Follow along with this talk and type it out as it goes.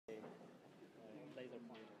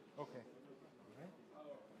Okay.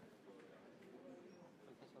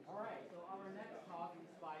 All right, so our next talk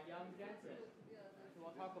is by Jensen. So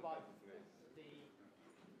we'll talk about the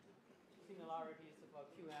similarities of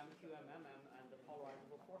QM, QMMM, and the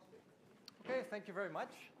polarizable force field. Okay, thank you very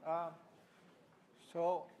much.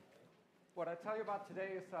 So what I tell you about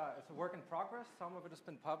today is a work in progress. Some of it has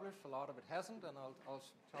been published, a lot of it hasn't, and I'll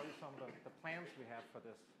tell you some of the plans we have for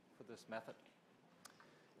this method.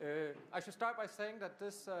 I should start by saying that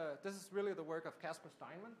this is really the work of Casper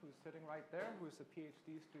Steinman, who's sitting right there, who is a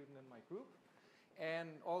PhD student in my group. And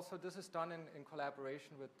also this is done in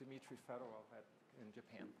collaboration with Dmitry Fedorov in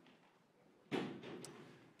Japan.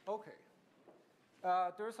 Okay.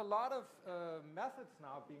 There's a lot of methods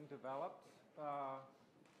now being developed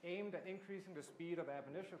aimed at increasing the speed of ab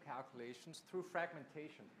initio calculations through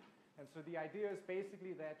fragmentation. And so the idea is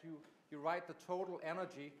basically that you write the total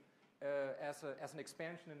energy as an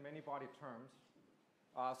expansion in many body terms.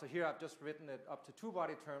 So here I've just written it up to 2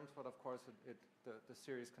 body terms, but of course the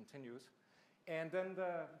series continues. And then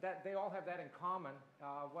they all have that in common.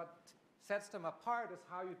 What sets them apart is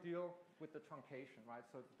how you deal with the truncation, right?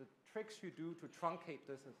 So the tricks you do to truncate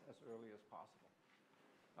this as early as possible.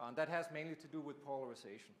 And that has mainly to do with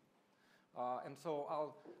polarization. And so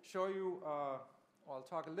I'll show you, I'll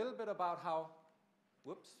talk a little bit about how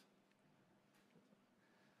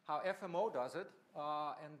FMO does it,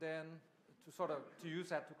 and then to use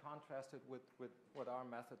that to contrast it with what our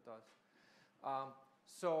method does.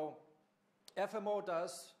 So FMO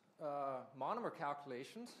does monomer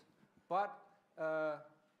calculations, but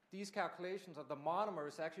these calculations of the monomer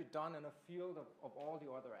is actually done in a field of all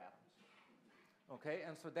the other atoms. Okay,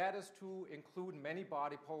 and so that is to include many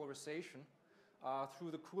body polarization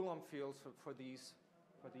through the Coulomb fields for these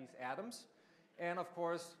atoms. And of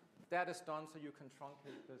course, that is done so you can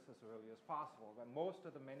truncate this as early as possible. But most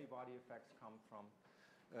of the many body effects come from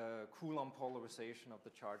Coulomb polarization of the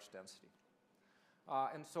charge density.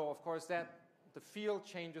 And so, of course, the field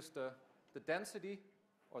changes the density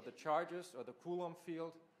or the charges or the Coulomb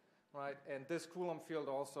field, right? And this Coulomb field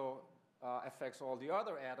also affects all the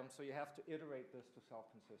other atoms, so you have to iterate this to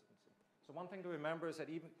self-consistency. So one thing to remember is that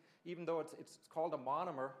even though it's called a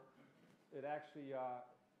monomer, it actually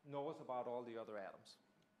knows about all the other atoms.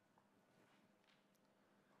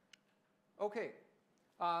 Okay,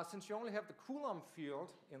 since you only have the Coulomb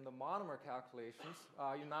field in the monomer calculations,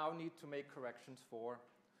 you now need to make corrections for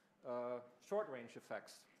short-range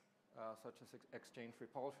effects, such as exchange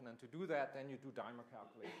repulsion. And to do that, then you do dimer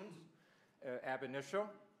calculations, ab initio,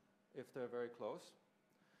 if they're very close.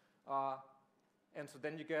 And so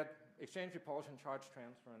then you get exchange repulsion, charge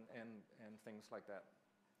transfer, and things like that.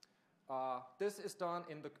 This is done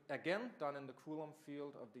in the Coulomb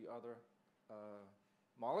field of the other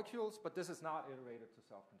molecules, but this is not iterated to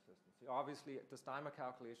self-consistency. Obviously, this dimer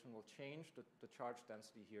calculation will change the charge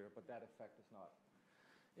density here, but that effect is not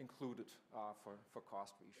included for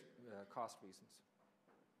cost reasons.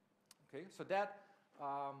 Okay, so that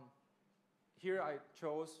here I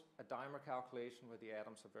chose a dimer calculation where the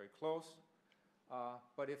atoms are very close.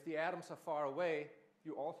 But if the atoms are far away,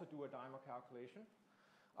 you also do a dimer calculation.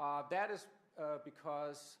 That is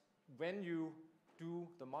because when you do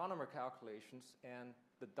the monomer calculations and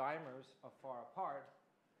the dimers are far apart,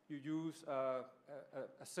 you use a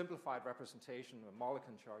simplified representation of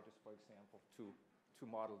molecular charges, for example, to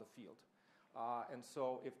model the field. And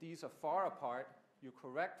so if these are far apart, you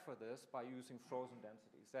correct for this by using frozen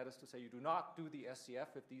densities. That is to say, you do not do the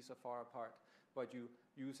SCF if these are far apart, but you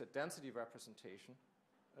use a density representation,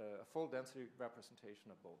 a full density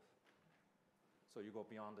representation of both. So you go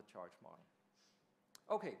beyond the charge model.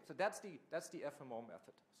 Okay, so that's the FMO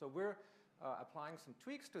method. So we're applying some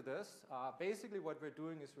tweaks to this. Basically, what we're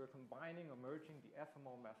doing is we're combining or merging the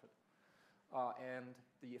FMO method and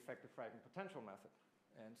the effective fragment potential method.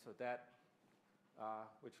 And so that,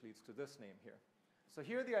 which leads to this name here. So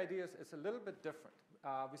here the idea is it's a little bit different.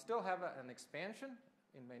 We still have an expansion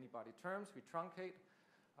in many body terms. We truncate,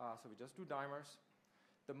 so we just do dimers.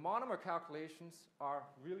 The monomer calculations are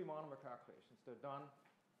really monomer calculations. They're done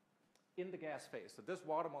in the gas phase. So this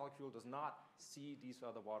water molecule does not see these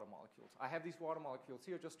other water molecules. I have these water molecules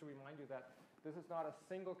here just to remind you that this is not a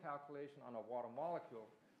single calculation on a water molecule.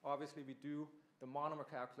 Obviously, we do the monomer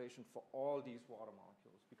calculation for all these water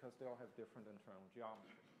molecules because they all have different internal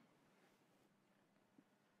geometry.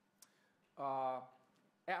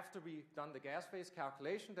 After we've done the gas phase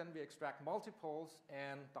calculation, then we extract multipoles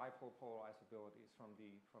and dipole polarizabilities from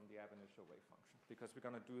the ab initio wave function because we're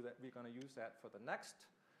going to do that. We're going to use that for the next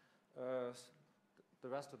the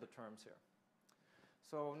rest of the terms here.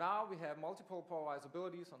 So now we have multiple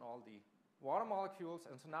polarizabilities on all the water molecules,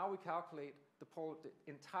 and so now we calculate the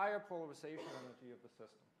entire polarization energy of the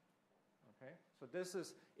system. Okay? So this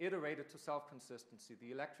is iterated to self-consistency.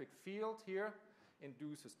 The electric field here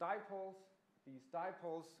induces dipoles. These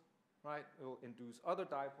dipoles, right, will induce other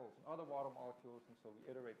dipoles and other water molecules, and so we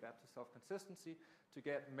iterate that to self-consistency to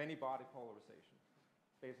get many-body polarization,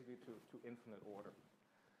 basically to infinite order.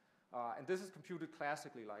 And this is computed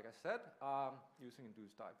classically, like I said, using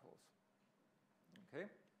induced dipoles. Okay?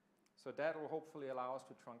 So that will hopefully allow us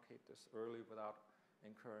to truncate this early without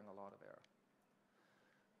incurring a lot of error.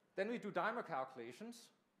 Then we do dimer calculations.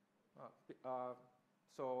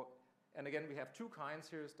 And again, we have two kinds.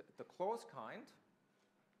 Here's the closed kind,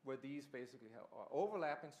 where these basically are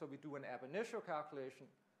overlapping. So we do an ab initio calculation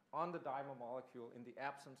on the dimer molecule in the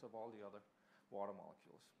absence of all the other water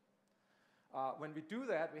molecules. When we do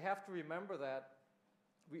that, we have to remember that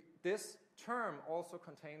this term also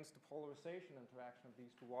contains the polarization interaction of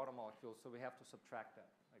these two water molecules, so we have to subtract that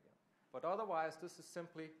again. But otherwise, this is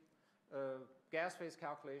simply a gas phase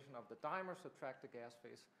calculation of the dimer, subtract the gas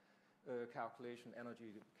phase calculated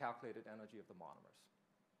energy of the monomers.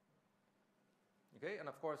 Okay, and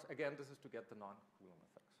of course, again, this is to get the non-Coulomb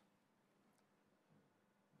effects.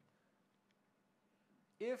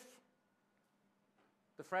 If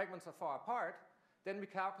the fragments are far apart, then we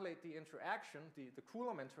calculate the interaction, the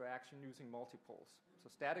Coulomb interaction, using multipoles.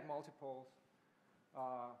 So static multipoles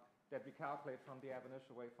that we calculate from the ab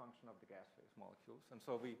initio wave function of the gas phase molecules. And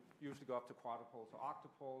so we usually go up to quadrupoles or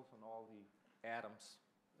octupoles on all the atoms,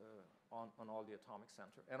 on all the atomic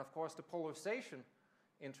center. And of course, the polarization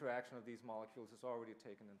interaction of these molecules is already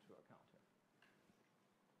taken into account here.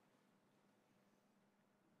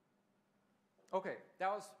 Okay,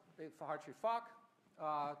 that was for Hartree-Fock.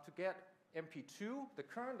 To get MP2, the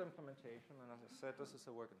current implementation, and as I said, this is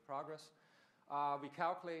a work in progress, we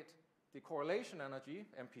calculate the correlation energy,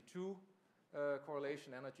 MP2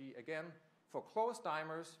 correlation energy. Again, for closed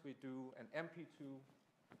dimers, we do an MP2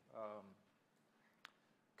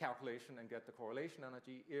 calculation and get the correlation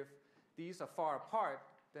energy. If these are far apart,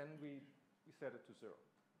 then we set it to 0.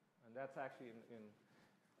 And that's actually in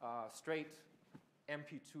straight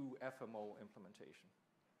MP2 FMO implementation.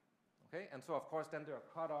 Okay? And so, of course, then there are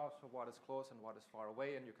cutoffs for what is close and what is far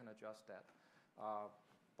away, and you can adjust that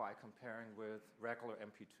by comparing with regular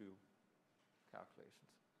MP2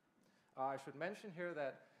 calculations. I should mention here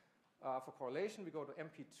that for correlation, we go to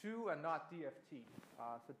MP2 and not DFT.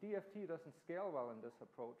 So DFT doesn't scale well in this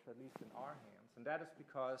approach, at least in our hands. And that is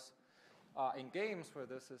because in games where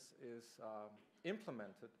this is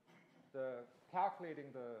implemented,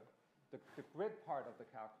 calculating the grid part of the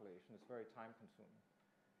calculation is very time-consuming.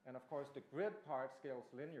 And of course, the grid part scales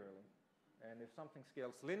linearly. And if something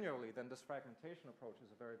scales linearly, then this fragmentation approach is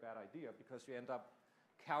a very bad idea, because you end up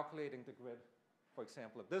calculating the grid, for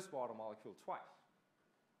example, of this water molecule twice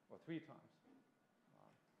or 3 times.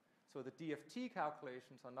 So the DFT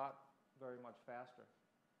calculations are not very much faster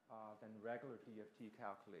than regular DFT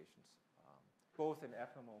calculations, both in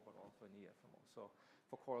FMO but also in EFMO. So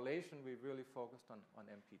for correlation, we really focused on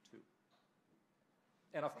MP2.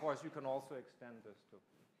 And of course, you can also extend this to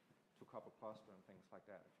couple cluster and things like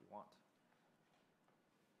that if you want.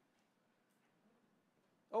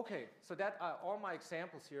 Okay, so that all my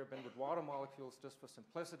examples here have been with water molecules just for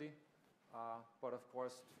simplicity. But of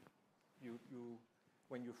course,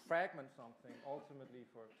 when you fragment something, ultimately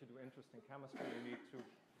to do interesting chemistry, you need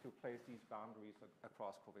to place these boundaries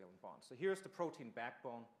across covalent bonds. So here's the protein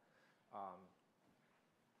backbone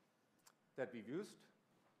that we've used.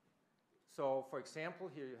 So for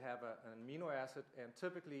example, here you have an amino acid, and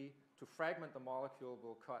typically to fragment the molecule,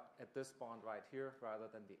 we'll cut at this bond right here rather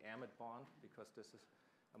than the amide bond, because this is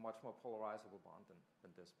a much more polarizable bond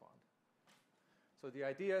than this bond. So the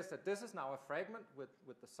idea is that this is now a fragment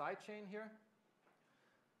with the side chain here.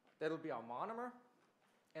 That'll be our monomer.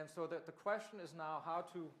 And so the question is now how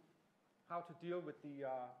to deal with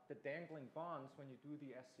the dangling bonds when you do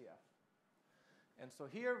the SCF. And so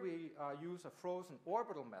here we use a frozen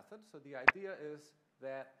orbital method. So the idea is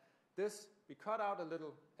that we cut out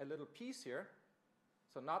a little piece here,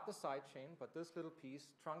 so not the side chain, but this little piece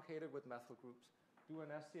truncated with methyl groups, do an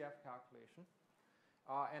SCF calculation,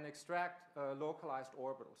 and extract localized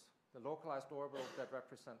orbitals, the localized orbital that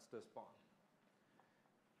represents this bond.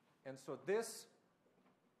 And so this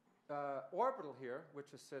orbital here,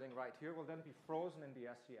 which is sitting right here, will then be frozen in the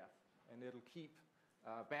SCF, and it'll keep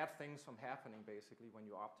bad things from happening, basically, when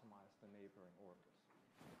you optimize the neighboring orbitals.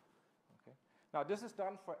 Okay. Now, this is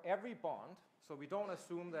done for every bond, so we don't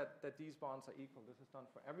assume that these bonds are equal. This is done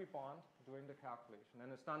for every bond during the calculation, and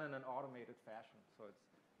it's done in an automated fashion, so it's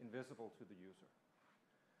invisible to the user.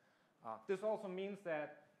 This also means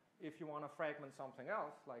that if you want to fragment something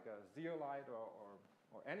else, like a zeolite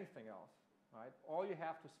or anything else, right? All you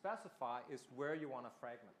have to specify is where you want to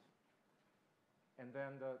fragment. And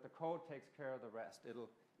then the code takes care of the rest.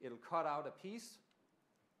 It'll cut out a piece,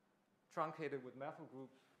 truncate it with methyl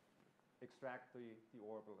groups, extract the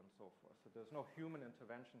orbital, and so forth. So there's no human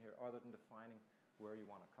intervention here other than defining where you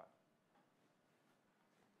want to cut.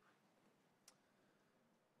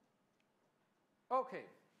 Okay.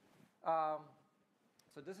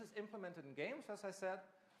 So this is implemented in games, as I said.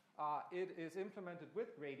 It is implemented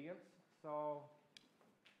with gradients. So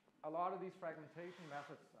a lot of these fragmentation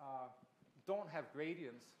methods don't have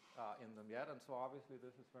gradients in them yet, and so obviously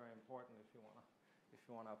this is very important if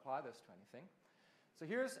you want to apply this to anything. So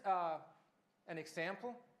here's an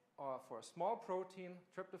example for a small protein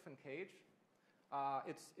tryptophan cage.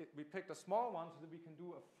 We picked a small one so that we can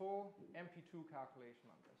do a full MP2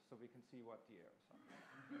 calculation on this, so we can see what the errors are.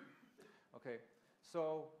 Okay,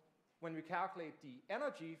 so when we calculate the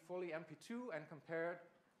energy fully MP2 and compared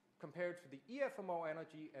to the EFMO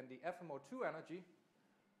energy and the FMO2 energy,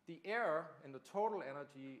 the error in the total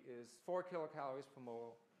energy is 4 kilocalories per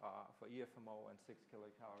mole for EFMO and 6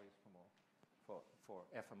 kilocalories per mole for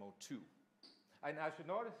FMO2. And I should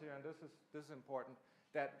notice here, and this is important,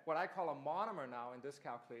 that what I call a monomer now in this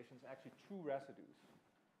calculation is actually 2 residues.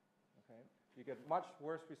 Okay? You get much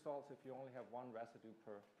worse results if you only have 1 residue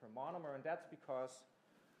per monomer, and that's because,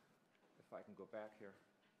 if I can go back here,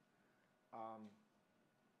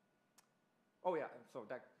 oh yeah, so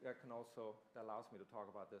that allows me to talk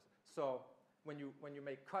about this. So when you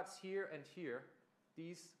make cuts here and here,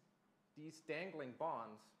 these dangling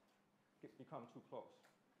bonds become too close.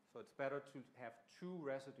 So it's better to have 2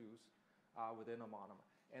 residues within a monomer.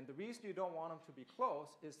 And the reason you don't want them to be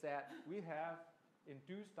close is that we have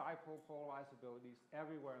induced dipole polarizabilities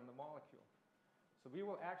everywhere in the molecule. So we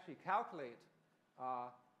will actually calculate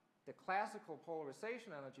the classical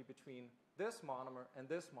polarization energy between this monomer and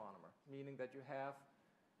this monomer, meaning that you have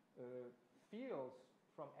fields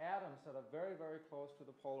from atoms that are very, very close to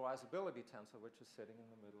the polarizability tensor, which is sitting in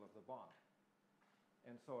the middle of the bond.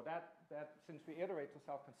 And so that since we iterate to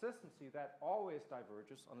self-consistency, that always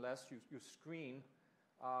diverges unless you screen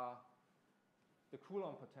the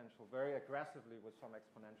Coulomb potential very aggressively with some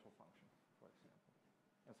exponential function, for example.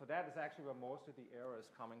 And so that is actually where most of the error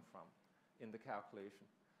is coming from in the calculation,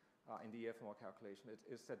 in the EFMO calculation.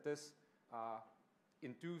 It's that this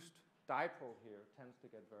induced dipole here tends to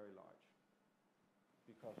get very large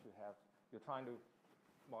because you're trying to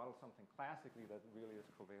model something classically that really is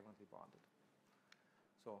covalently bonded.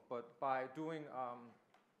 So, but by doing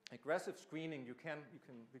aggressive screening, you can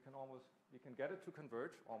get it to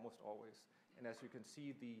converge almost always. And as you can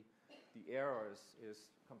see, the error is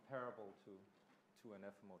comparable to an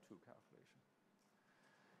FMO2 calculation.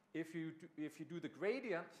 If you do the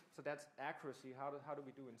gradient, so that's accuracy. How do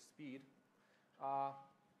we do in speed?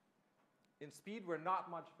 In speed, we're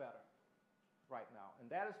not much better right now, and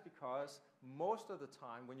that is because most of the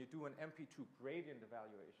time when you do an MP2 gradient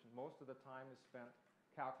evaluation, most of the time is spent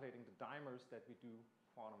calculating the dimers that we do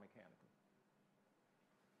quantum mechanically.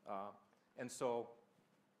 And so,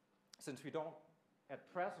 since we don't at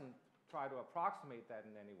present try to approximate that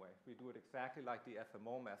in any way, we do it exactly like the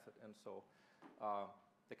FMO method, and so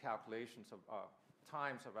the calculations of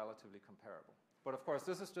times are relatively comparable. But of course,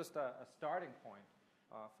 this is just a starting point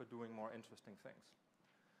for doing more interesting things.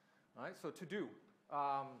 All right, so to do.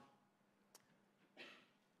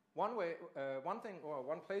 One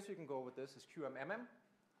place you can go with this is QMMM.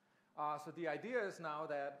 So the idea is now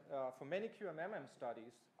that for many QMMM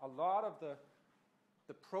studies, a lot of the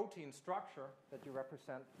protein structure that you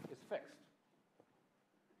represent is fixed.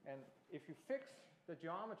 And if you fix the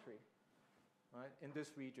geometry, right, in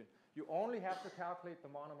this region, you only have to calculate the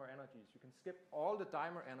monomer energies. You can skip all the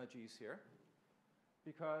dimer energies here,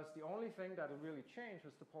 because the only thing that will really change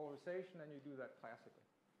is the polarization, and you do that classically.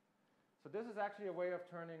 So this is actually a way of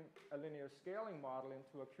turning a linear scaling model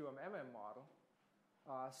into a QMMM model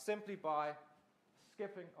simply by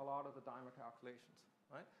skipping a lot of the dimer calculations.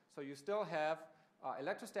 Right? So you still have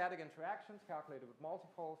electrostatic interactions calculated with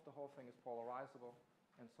multipoles. The whole thing is polarizable,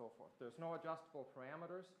 and so forth. There's no adjustable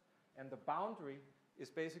parameters, and the boundary is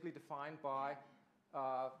basically defined by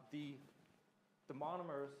the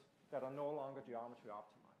monomers that are no longer geometry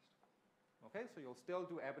optimized. Okay, so you'll still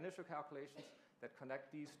do ab initio calculations that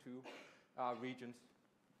connect these two regions.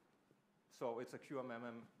 So it's a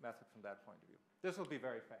QMMM method from that point of view. This will be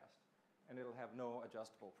very fast, and it'll have no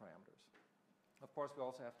adjustable parameters. Of course, we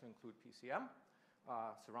also have to include PCM,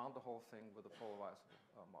 surround the whole thing with a polarizable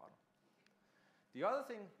model. The other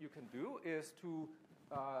thing you can do is to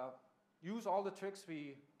use all the tricks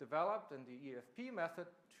we developed in the EFP method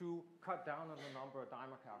to cut down on the number of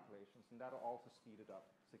dimer calculations, and that'll also speed it up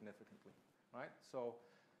significantly, right? So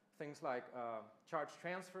things like charge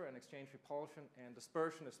transfer and exchange repulsion and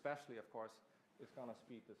dispersion especially, of course, is going to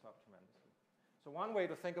speed this up tremendously. So one way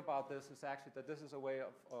to think about this is actually that this is a way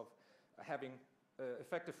of having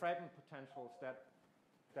effective fragment potentials that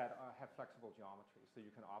have flexible geometry, so you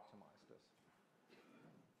can optimize this.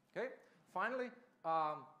 Okay, finally,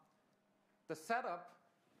 the setup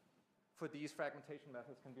for these fragmentation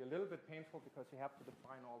methods can be a little bit painful because you have to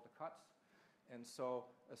define all the cuts. And so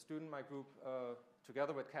a student in my group,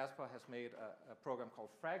 together with Casper, has made a program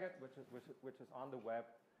called Fragget, which is on the web,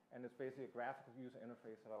 and it's basically a graphical user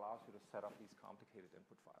interface that allows you to set up these complicated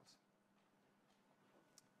input files.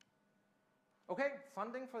 Okay,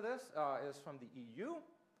 funding for this is from the EU,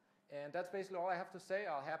 and that's basically all I have to say.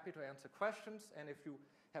 I'm happy to answer questions, and if you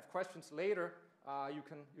have questions later, you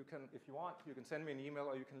can, if you want, you can send me an email,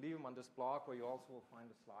 or you can leave them on this blog, where you also will find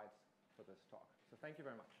the slides for this talk. So thank you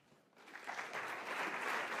very much.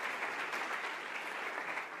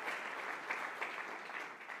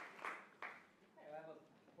 Okay, I have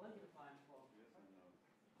plenty of time for. You mentioned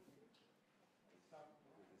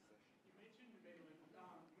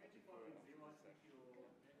following zero secure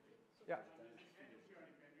metrics. Yeah.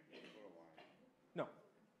 No.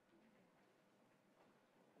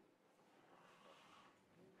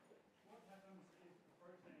 What happens if the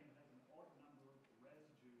protein has an odd number of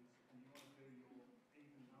residues and you want to do your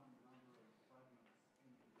even number of fragments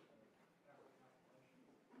in calculations?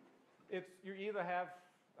 You either have,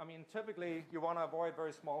 I mean, typically you want to avoid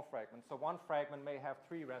very small fragments. So one fragment may have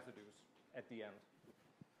 3 residues at the end.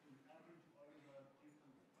 You average over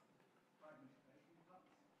different fragmentation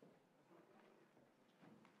cuts?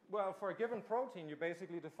 Well, for a given protein, you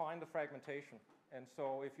basically define the fragmentation. And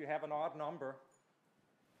so if you have an odd number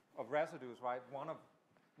of residues, right,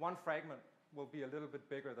 one fragment will be a little bit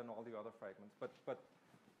bigger than all the other fragments. But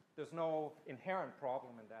there's no inherent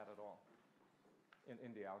problem in that at all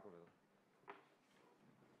in the algorithm.